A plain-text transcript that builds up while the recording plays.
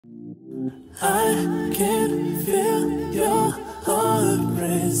I can feel your heart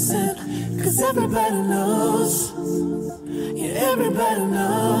racing, 'cause everybody knows, yeah, everybody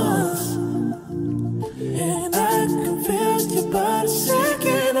knows. And I can feel your body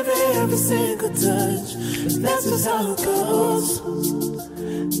shaking every single touch. That's just how it goes.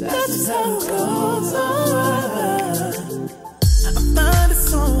 That's just how it goes. Oh, I find it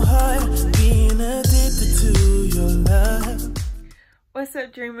so hard being addicted to your love. What's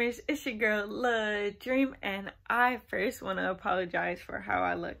up, dreamers? It's your girl Ladream, and I first want to apologize for how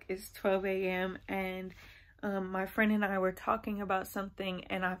I look. It's 12 a.m. and my friend and I were talking about something,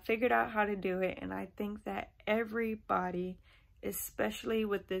 and I figured out how to do it. And I think that everybody, especially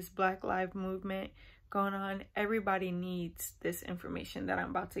with this Black Lives Movement going on, everybody needs this information that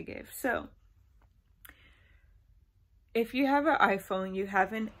I'm about to give. So if you have an iPhone, you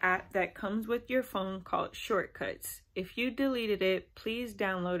have an app that comes with your phone called Shortcuts. If you deleted it, please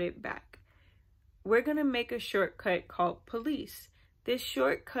download it back. We're going to make a shortcut called Police. This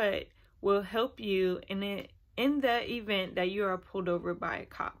shortcut will help you in the event that you are pulled over by a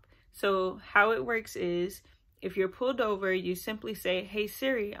cop. So how it works is, if you're pulled over, you simply say, "Hey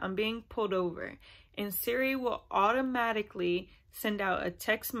Siri, I'm being pulled over." And Siri will automatically send out a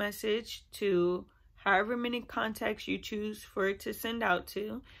text message to however many contacts you choose for it to send out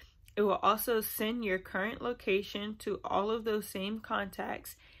to. It will also send your current location to all of those same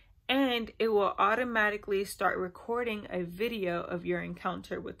contacts, and it will automatically start recording a video of your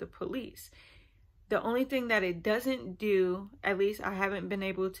encounter with the police. The only thing that it doesn't do, at least I haven't been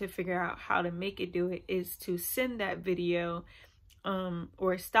able to figure out how to make it do it, is to send that video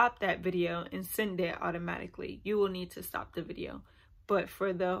or stop that video and send it automatically. You will need to stop the video. But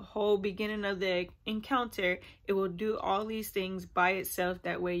for the whole beginning of the encounter, it will do all these things by itself.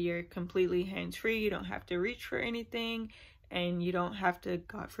 That way you're completely hands-free. You don't have to reach for anything, and you don't have to,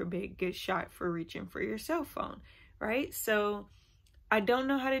 God forbid, get shot for reaching for your cell phone, right? So I don't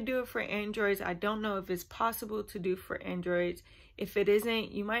know how to do it for Androids. I don't know if it's possible to do for Androids. If it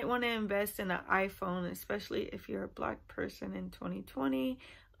isn't, you might want to invest in an iPhone, especially if you're a Black person in 2020.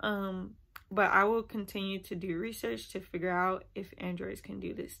 But I will continue to do research to figure out if Androids can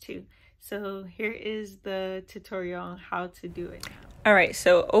do this too. So here is the tutorial on how to do it. All right,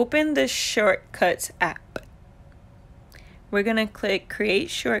 so open the Shortcuts app. We're gonna click Create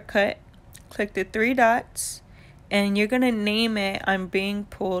Shortcut, click the three dots, and you're gonna name it I'm Being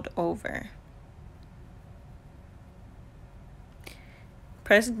Pulled Over.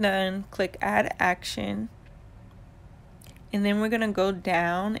 Press Done, click Add Action. And then we're going to go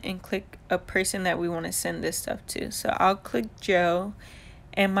down and click a person that we want to send this stuff to. So I'll click Joe,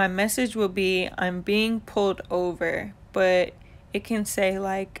 and my message will be, I'm being pulled over, but it can say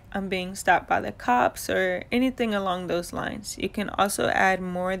like I'm being stopped by the cops or anything along those lines. You can also add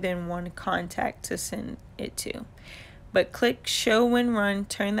more than one contact to send it to. But click Show When Run,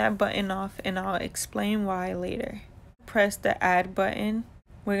 turn that button off, and I'll explain why later. Press the Add button.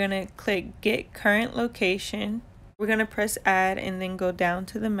 We're going to click Get Current Location. We're going to press Add and then go down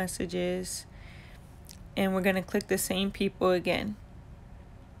to the messages, and we're going to click the same people again.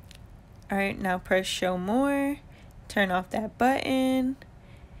 Alright, now press Show More, turn off that button,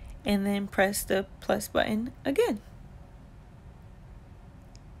 and then press the plus button again.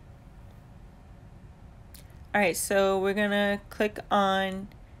 Alright, so we're going to click on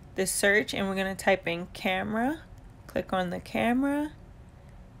the search, and we're going to type in camera. Click on the camera,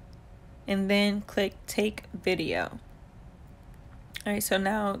 and then click Take Video. Alright, so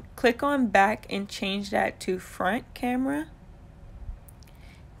now click on back and change that to front camera.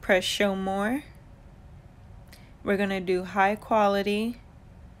 Press Show More. We're going to do high quality,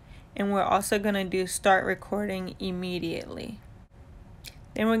 and we're also going to do start recording immediately.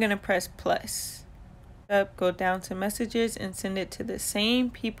 Then we're going to press plus. Go down to messages and send it to the same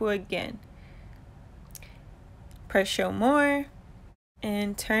people again. Press Show More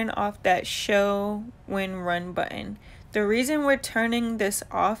and turn off that Show When Run button. The reason we're turning this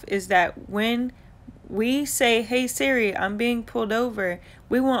off is that when we say, "Hey Siri, I'm being pulled over,"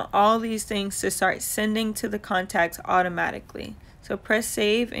 we want all these things to start sending to the contacts automatically. So press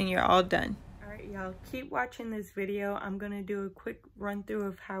save and you're all done. Alright y'all, keep watching this video. I'm going to do a quick run through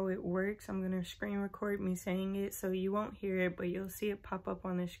of how it works. I'm going to screen record me saying it so you won't hear it, but you'll see it pop up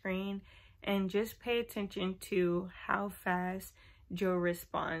on the screen. And just pay attention to how fast Joe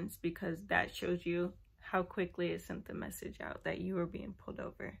responds, because that shows you how quickly it sent the message out that you were being pulled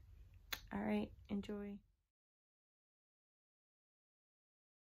over. All right, enjoy.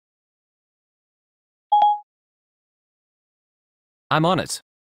 I'm on it.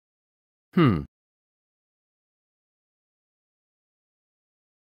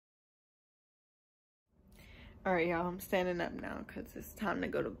 All right, y'all, I'm standing up now because it's time to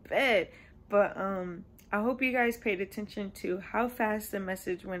go to bed. But I hope you guys paid attention to how fast the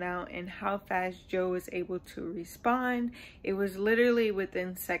message went out and how fast Joe was able to respond. It was literally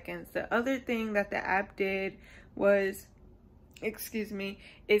within seconds. The other thing that the app did was, excuse me,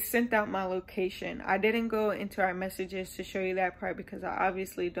 it sent out my location. I didn't go into our messages to show you that part because I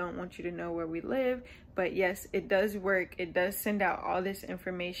obviously don't want you to know where we live. But yes, it does work. It does send out all this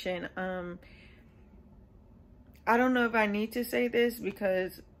information. I don't know if I need to say this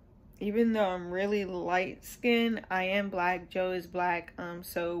because even though I'm really light skinned, I am black. Joe is black.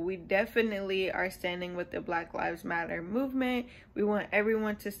 So we definitely are standing with the Black Lives Matter movement. We want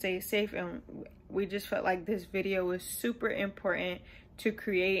everyone to stay safe, and we just felt like this video was super important to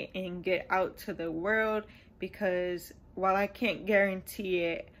create and get out to the world, because while I can't guarantee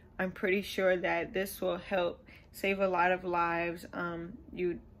it, I'm pretty sure that this will help save a lot of lives.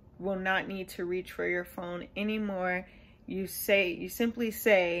 You will not need to reach for your phone anymore. You simply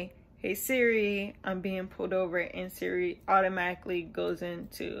say, "Hey Siri, I'm being pulled over," and Siri automatically goes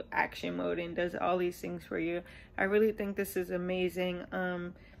into action mode and does all these things for you. I really think this is amazing,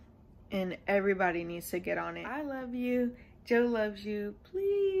 and everybody needs to get on it. I love you. Joe loves you.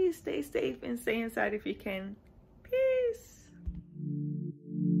 Please stay safe and stay inside if you can. Peace.